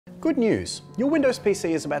Good news, your Windows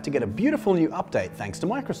PC is about to get a beautiful new update thanks to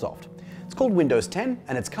Microsoft. It's called Windows 10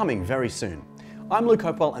 and it's coming very soon. I'm Luke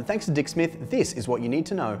Hopewell and thanks to Dick Smith, this is what you need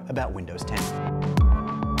to know about Windows 10.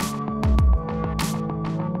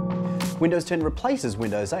 Windows 10 replaces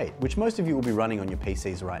Windows 8, which most of you will be running on your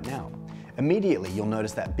PCs right now. Immediately, you'll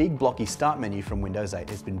notice that big blocky start menu from Windows 8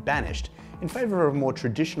 has been banished in favor of a more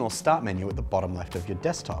traditional start menu at the bottom left of your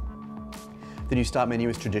desktop. The new start menu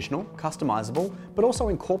is traditional, customizable, but also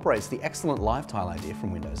incorporates the excellent live tile idea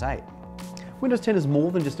from Windows 8. Windows 10 is more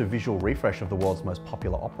than just a visual refresh of the world's most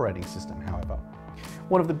popular operating system, however.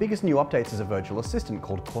 One of the biggest new updates is a virtual assistant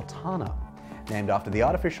called Cortana. Named after the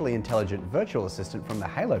artificially intelligent virtual assistant from the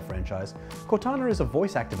Halo franchise, Cortana is a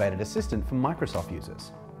voice-activated assistant for Microsoft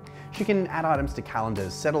users. She can add items to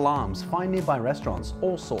calendars, set alarms, find nearby restaurants,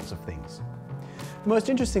 all sorts of things. The most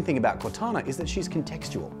interesting thing about Cortana is that she's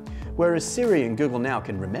contextual. Whereas Siri and Google Now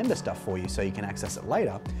can remember stuff for you so you can access it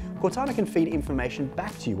later, Cortana can feed information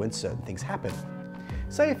back to you when certain things happen.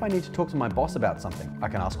 Say if I need to talk to my boss about something, I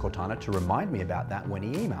can ask Cortana to remind me about that when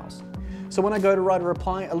he emails. So when I go to write a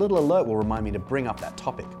reply, a little alert will remind me to bring up that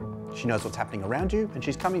topic. She knows what's happening around you and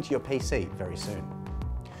she's coming to your PC very soon.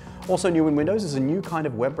 Also new in Windows is a new kind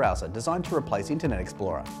of web browser designed to replace Internet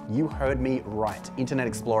Explorer. You heard me right, Internet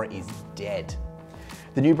Explorer is dead.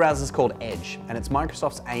 The new browser is called Edge, and it's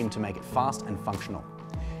Microsoft's aim to make it fast and functional.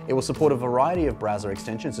 It will support a variety of browser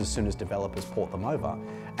extensions as soon as developers port them over,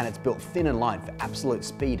 and it's built thin and light for absolute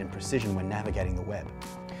speed and precision when navigating the web.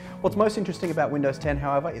 What's most interesting about Windows 10,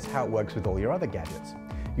 however, is how it works with all your other gadgets.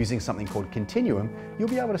 Using something called Continuum, you'll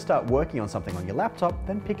be able to start working on something on your laptop,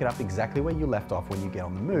 then pick it up exactly where you left off when you get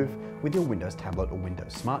on the move with your Windows tablet or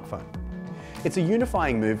Windows smartphone. It's a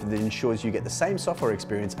unifying move that ensures you get the same software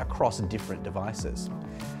experience across different devices.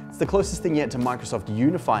 It's the closest thing yet to Microsoft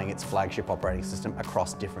unifying its flagship operating system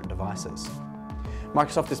across different devices.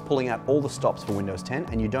 Microsoft is pulling out all the stops for Windows 10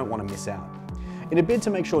 and you don't want to miss out. In a bid to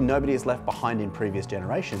make sure nobody is left behind in previous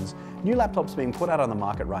generations, new laptops being put out on the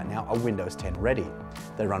market right now are Windows 10 ready.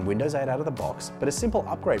 They run Windows 8 out of the box, but a simple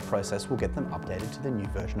upgrade process will get them updated to the new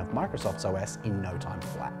version of Microsoft's OS in no time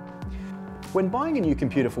flat. When buying a new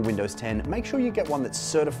computer for Windows 10, make sure you get one that's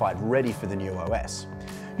certified ready for the new OS.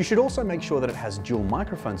 You should also make sure that it has dual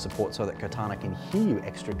microphone support so that Cortana can hear you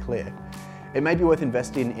extra clear. It may be worth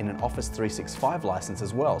investing in an Office 365 license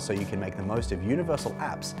as well so you can make the most of universal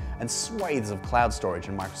apps and swathes of cloud storage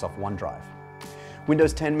in Microsoft OneDrive.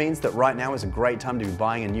 Windows 10 means that right now is a great time to be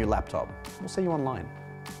buying a new laptop. We'll see you online.